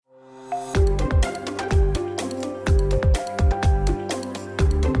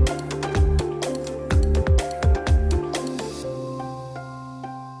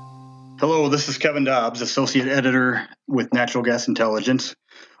this is Kevin Dobbs, Associate Editor with Natural Gas Intelligence.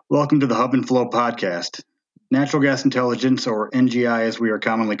 Welcome to the Hub and Flow podcast. Natural Gas Intelligence, or NGI as we are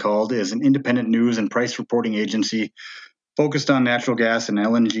commonly called, is an independent news and price reporting agency focused on natural gas and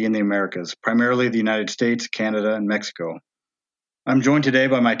LNG in the Americas, primarily the United States, Canada, and Mexico. I'm joined today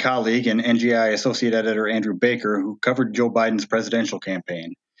by my colleague and NGI Associate Editor Andrew Baker, who covered Joe Biden's presidential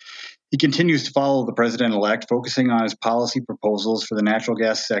campaign. He continues to follow the president-elect, focusing on his policy proposals for the natural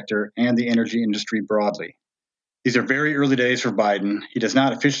gas sector and the energy industry broadly. These are very early days for Biden. He does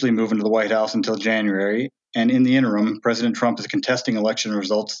not officially move into the White House until January, and in the interim, President Trump is contesting election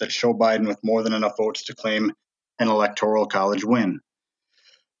results that show Biden with more than enough votes to claim an electoral college win.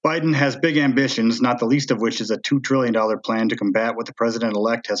 Biden has big ambitions, not the least of which is a $2 trillion plan to combat what the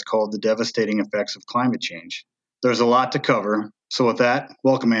president-elect has called the devastating effects of climate change. There's a lot to cover. So with that,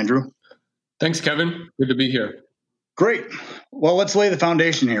 welcome, Andrew. Thanks, Kevin. Good to be here. Great. Well, let's lay the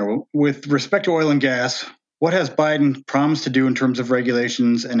foundation here. With respect to oil and gas, what has Biden promised to do in terms of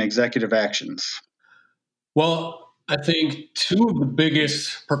regulations and executive actions? Well, I think two of the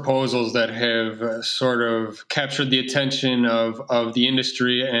biggest proposals that have sort of captured the attention of the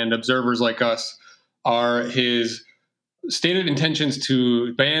industry and observers like us are his stated intentions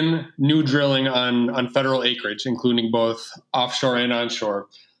to ban new drilling on federal acreage, including both offshore and onshore,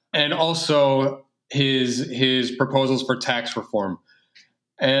 and also his proposals for tax reform.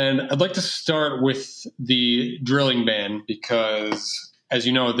 And I'd like to start with the drilling ban because, as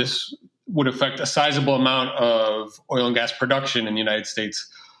you know, this would affect a sizable amount of oil and gas production in the United States.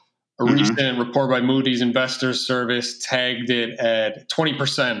 A recent report by Moody's Investors Service tagged it at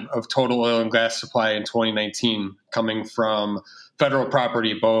 20% of total oil and gas supply in 2019, coming from federal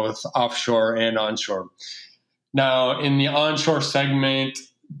property, both offshore and onshore. Now, in the onshore segment,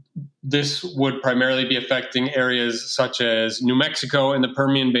 this would primarily be affecting areas such as New Mexico and the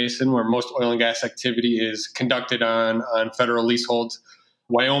Permian Basin, where most oil and gas activity is conducted on federal leaseholds.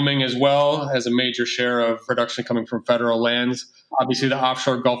 Wyoming as well has a major share of production coming from federal lands. Obviously, the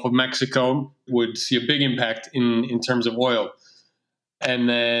offshore Gulf of Mexico would see a big impact in terms of oil. And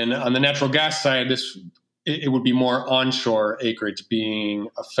then on the natural gas side, it would be more onshore acreage being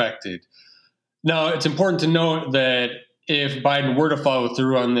affected. Now, it's important to note that if Biden were to follow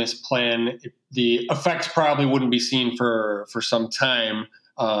through on this plan, the effects probably wouldn't be seen for some time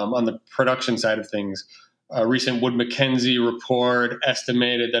on the production side of things. A recent Wood Mackenzie report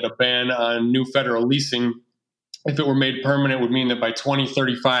estimated that a ban on new federal leasing, if it were made permanent, would mean that by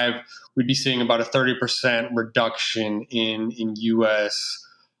 2035, we'd be seeing about a 30% reduction in U.S.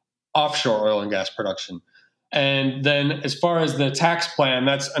 offshore oil and gas production. And then as far as the tax plan,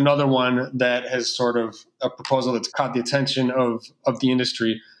 that's another one that has sort of a proposal that's caught the attention of the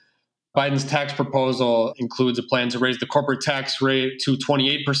industry. Biden's tax proposal includes a plan to raise the corporate tax rate to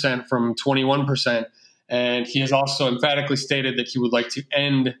 28% from 21%. And he has also emphatically stated that he would like to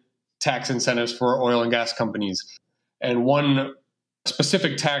end tax incentives for oil and gas companies. And one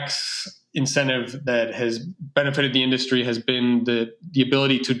specific tax incentive that has benefited the industry has been the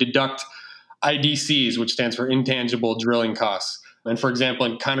ability to deduct IDCs, which stands for intangible drilling costs. And for example,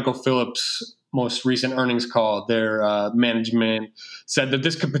 in ConocoPhillips' most recent earnings call, their management said that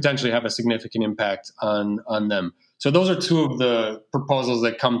this could potentially have a significant impact on them. So those are two of the proposals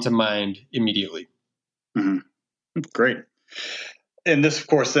that come to mind immediately. Mm-hmm. Great. And this, of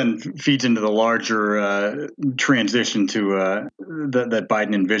course, then feeds into the larger transition to that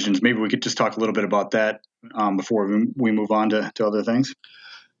Biden envisions. Maybe we could just talk a little bit about that before we move on to other things.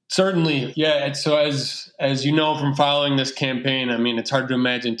 Certainly, yeah. And so as you know from following this campaign, I mean, it's hard to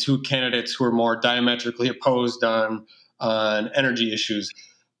imagine two candidates who are more diametrically opposed on energy issues.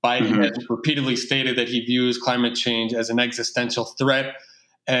 Biden has repeatedly stated that he views climate change as an existential threat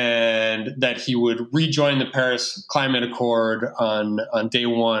and that he would rejoin the Paris Climate Accord on day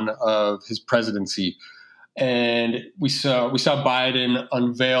one of his presidency. And we saw Biden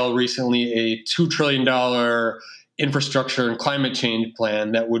unveil recently a $2 trillion infrastructure and climate change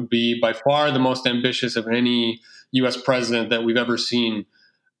plan that would be by far the most ambitious of any U.S. president that we've ever seen.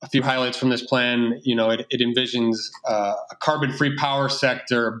 A few highlights from this plan, it envisions a carbon-free power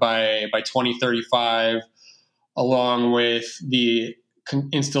sector by 2035, along with the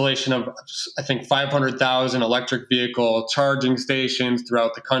installation of, I think, 500,000 electric vehicle charging stations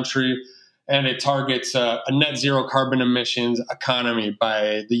throughout the country. And it targets a net zero carbon emissions economy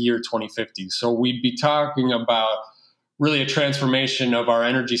by the year 2050. So we'd be talking about really a transformation of our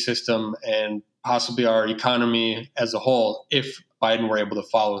energy system and possibly our economy as a whole if Biden were able to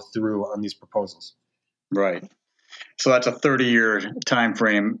follow through on these proposals. Right. So that's a 30-year time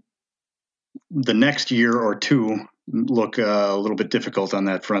frame. The next year or two, look a little bit difficult on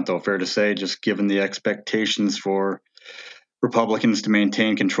that front, though, fair to say, just given the expectations for Republicans to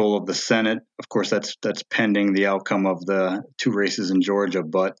maintain control of the Senate. Of course, that's pending the outcome of the two races in Georgia,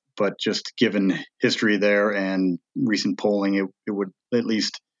 but just given history there and recent polling, it would at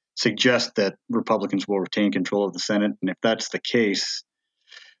least suggest that Republicans will retain control of the Senate. And if that's the case,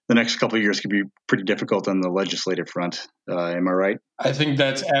 the next couple of years could be pretty difficult on the legislative front. Am I right? I think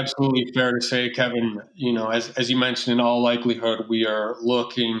that's absolutely fair to say, Kevin. As you mentioned, in all likelihood, we are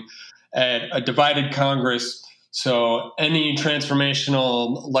looking at a divided Congress. So any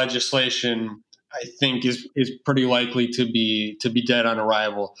transformational legislation, I think, is pretty likely to be dead on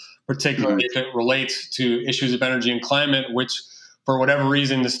arrival, particularly if it relates to issues of energy and climate, which, for whatever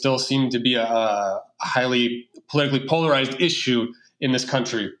reason, still seem to be a highly politically polarized issue in this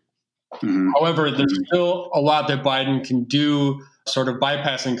country. However, there's still a lot that Biden can do, sort of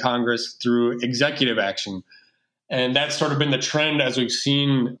bypassing Congress through executive action. And that's sort of been the trend, as we've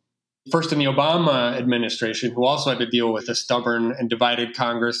seen first in the Obama administration, who also had to deal with a stubborn and divided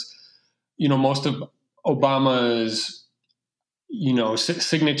Congress. Most of Obama's,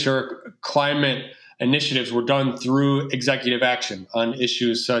 signature climate initiatives were done through executive action on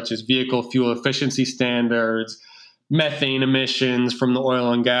issues such as vehicle fuel efficiency standards, methane emissions from the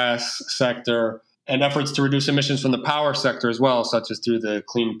oil and gas sector, and efforts to reduce emissions from the power sector as well, such as through the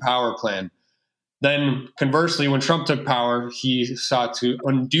Clean Power Plan. Then, conversely, when Trump took power, he sought to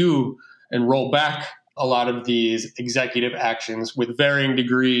undo and roll back a lot of these executive actions with varying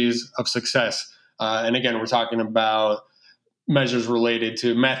degrees of success. And again, we're talking about measures related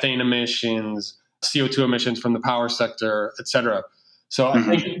to methane emissions, CO2 emissions from the power sector, et cetera. So I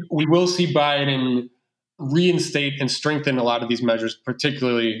think we will see Biden reinstate and strengthen a lot of these measures,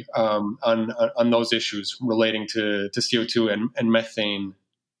 particularly on those issues relating to CO2 and methane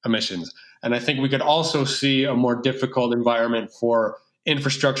emissions. And I think we could also see a more difficult environment for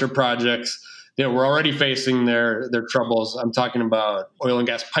infrastructure projects that were already facing their troubles. I'm talking about oil and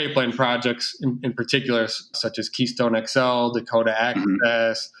gas pipeline projects in particular, such as Keystone XL, Dakota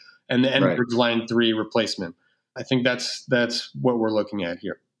Access, and the Enbridge Line 3 replacement. I think that's what we're looking at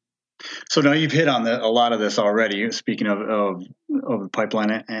here. So now you've hit on a lot of this already, speaking of the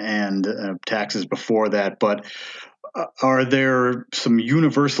pipeline and taxes before that, but are there some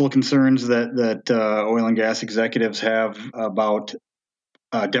universal concerns that oil and gas executives have about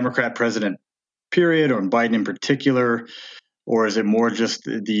Democrat president, period, or Biden in particular, or is it more just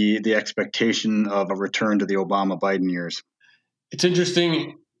the expectation of a return to the Obama-Biden years? It's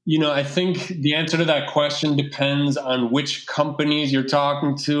interesting. I think the answer to that question depends on which companies you're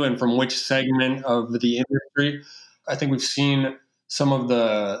talking to and from which segment of the industry. I think we've seen some of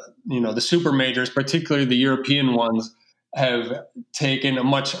the super majors, particularly the European ones, have taken a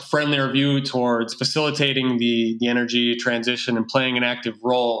much friendlier view towards facilitating the energy transition and playing an active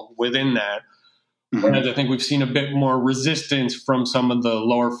role within that. Whereas I think we've seen a bit more resistance from some of the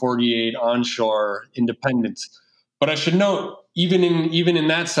lower 48 onshore independents. But I should note, even in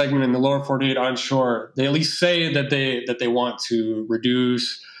that segment, in the lower 48 onshore, they at least say that they want to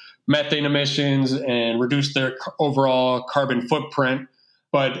reduce methane emissions and reduce their overall carbon footprint.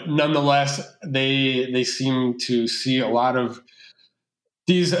 But nonetheless, they seem to see a lot of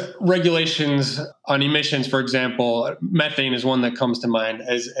these regulations on emissions. For example, methane is one that comes to mind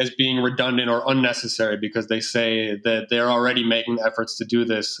as being redundant or unnecessary because they say that they're already making efforts to do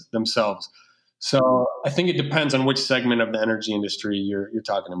this themselves. So I think it depends on which segment of the energy industry you're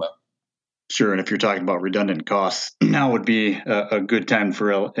talking about. Sure. And if you're talking about redundant costs, now would be a good time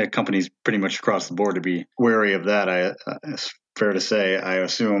for companies pretty much across the board to be wary of that. It's fair to say, I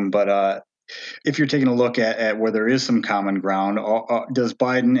assume. But if you're taking a look at where there is some common ground, does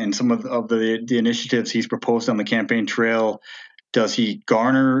Biden and some of the initiatives he's proposed on the campaign trail, does he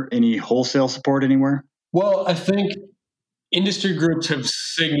garner any wholesale support anywhere? Well, I think industry groups have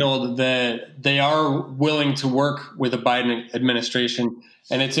signaled that they are willing to work with the Biden administration.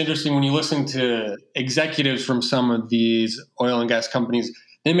 And it's interesting when you listen to executives from some of these oil and gas companies,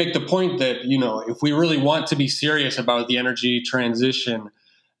 they make the point that, if we really want to be serious about the energy transition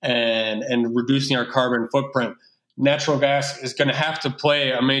and reducing our carbon footprint, natural gas is going to have to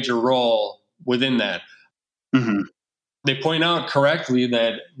play a major role within that. They point out correctly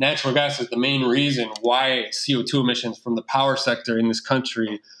that natural gas is the main reason why CO2 emissions from the power sector in this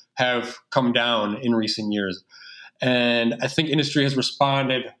country have come down in recent years. And I think industry has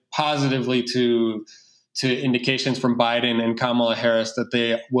responded positively to indications from Biden and Kamala Harris that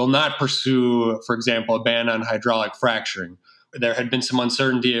they will not pursue, for example, a ban on hydraulic fracturing. There had been some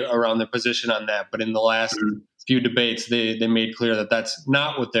uncertainty around their position on that, but in the last few debates, they made clear that that's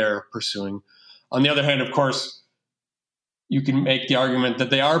not what they're pursuing. On the other hand, of course, you can make the argument that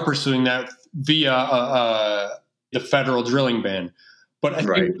they are pursuing that via the federal drilling ban. But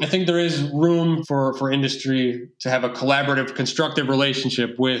I think there is room for industry to have a collaborative, constructive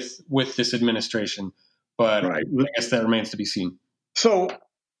relationship with this administration. But I guess that remains to be seen. So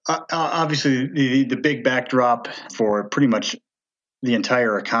obviously the big backdrop for pretty much the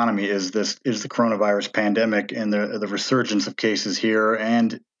entire economy is the coronavirus pandemic and the resurgence of cases here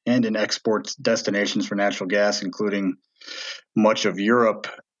and in export destinations for natural gas, including much of Europe.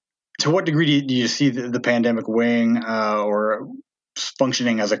 To what degree do you see the pandemic weighing or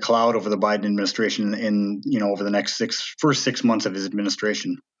functioning as a cloud over the Biden administration in over the first 6 months of his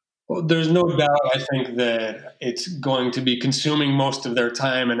administration? Well, there's no doubt, I think, that it's going to be consuming most of their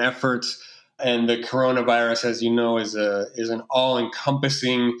time and efforts. And the coronavirus, as you know, is an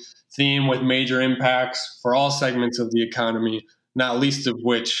all-encompassing theme with major impacts for all segments of the economy, not least of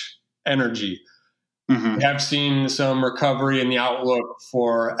which energy. Mm-hmm. We have seen some recovery in the outlook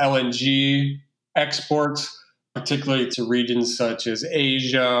for LNG exports, particularly to regions such as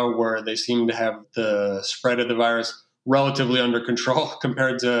Asia, where they seem to have the spread of the virus relatively under control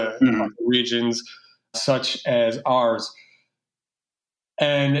compared to regions such as ours.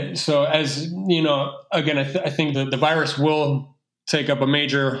 And so, as you know, again, I think that the virus will take up a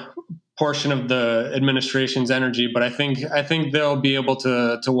major portion of the administration's energy, but I think they'll be able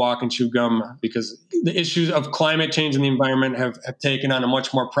to walk and chew gum, because the issues of climate change and the environment have taken on a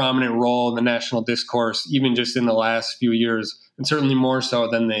much more prominent role in the national discourse, even just in the last few years, and certainly more so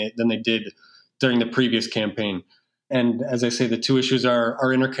than they did during the previous campaign. And as I say, the two issues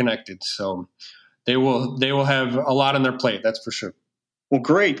are interconnected, so they will have a lot on their plate. That's for sure. Well,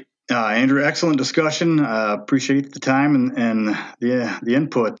 great. Andrew, excellent discussion. Appreciate the time and the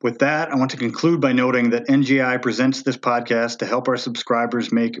input. With that, I want to conclude by noting that NGI presents this podcast to help our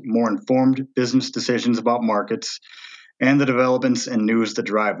subscribers make more informed business decisions about markets and the developments and news that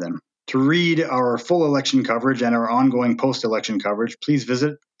drive them. To read our full election coverage and our ongoing post-election coverage, please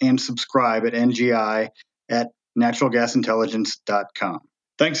visit and subscribe at NGI at naturalgasintelligence.com.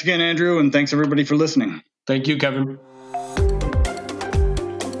 Thanks again, Andrew, and thanks everybody for listening. Thank you, Kevin.